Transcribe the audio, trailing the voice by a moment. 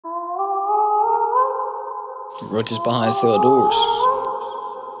Roaches behind cell doors.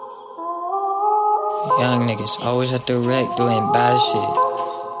 Young niggas always at the wreck doing bad shit.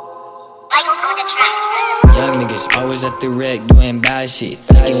 Young niggas always at the wreck doing bad shit.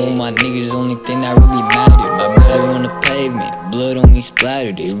 Thinking with my niggas, only thing that really mattered. My matter on the pavement, blood on me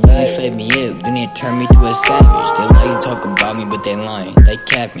splattered. It really fed me up, then it turned me to a savage. They like to talk about me, but they lying. They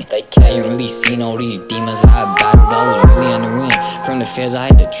cap me. I ain't really seen all these demons that I battled. I was really on the run. From the feds, I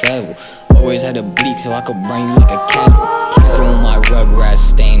had to travel. Always had a bleak so I could burn you like a cattle. Keeping on my rugrats,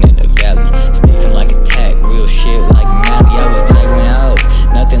 staying in the valley. Sticking like a tack, real shit like Mally. I was juggling outs,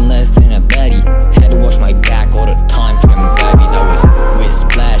 nothing less than a baddie. Had to watch my back all the time for them babbies. I was with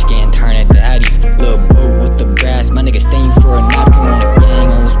Splash, getting turned at the Addies. Lil' boot with the brass, my niggas staying for a napkin on the gang.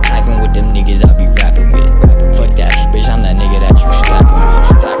 I was packing with them niggas I be rapping with. Fuck that, bitch, I'm that nigga that you stacking with.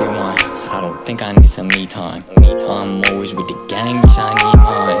 Stacking one, I don't think I need some me time. I'm always with the gang, bitch, I need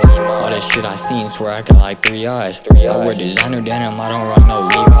mine. All that shit I seen, swear I got like 3 eyes. I wear designer denim, I don't rock no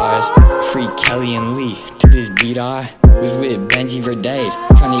Levi's. Free Kelly and Lee, to this beat I was with Benji for days,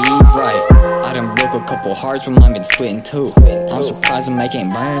 trying to eat right. I done broke a couple hearts, but mine been split in two. I'm surprised the mic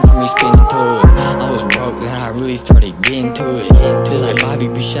ain't burn from me spinning to it. I was broke, then I really started getting to it. Just like Bobby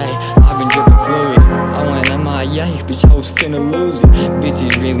Boucher, I've been dripping fluids. I went MIA, bitch, I was finna lose it.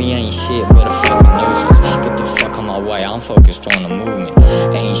 Bitches really ain't shit but a fucking nuisance. Get the fuck on my way, I'm focused on the movement.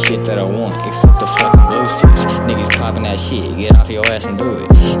 Ain't shit that I want, except the fucking blue sticks. Niggas popping that shit, get off your ass and do it.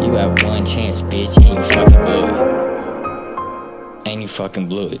 You had one chance, bitch, and you fucking blew it. And you fucking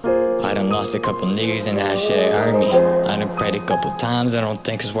blew it. I done lost a couple niggas and that shit hurt me. I done prayed a couple times, I don't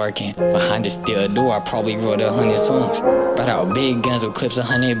think it's working. Behind this steel door, I probably wrote 100 songs. Brought out big guns with clips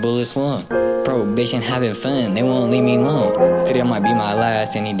 100 bullets long. Prohibition having fun, they won't leave me alone. Today might be my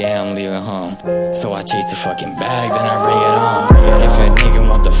last, any day I'm leaving home. So I chase the fucking bag, then I bring it on. If a nigga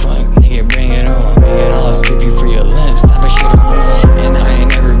want the funk, nigga bring it on. I'll strip you for your limbs, type of shit I'm on. And I ain't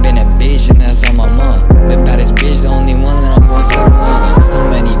never been a bitch, and that's on my mom. The baddest bitch, the only one that I'm gon' settle on. So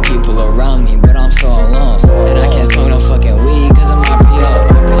many people around me, but I'm so alone. And I can't smoke no fucking weed, cause I'm my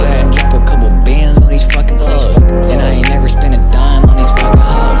PO. I had to drop a couple bands on these fucking clothes. And I ain't never spent a dime on these fucking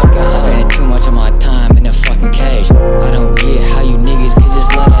hoes. I spent too much of my time in a fucking cage. I don't get how you niggas can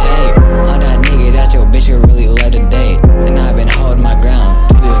just let it hate. I'm that nigga that your bitch could really let a date. And I've been holding my ground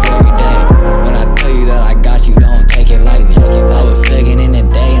to this very day. When I tell you that I got you, don't take it lightly. I was thugging in the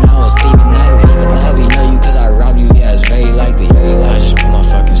day and I was thieving nightly. I probably know you cause I robbed you, yeah, it's very likely. I just put my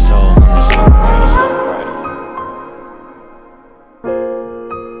fucking soul in the songwriting.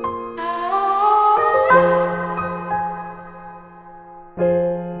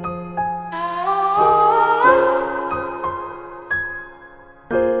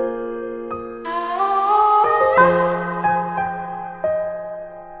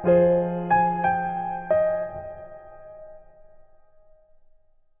 Thank you.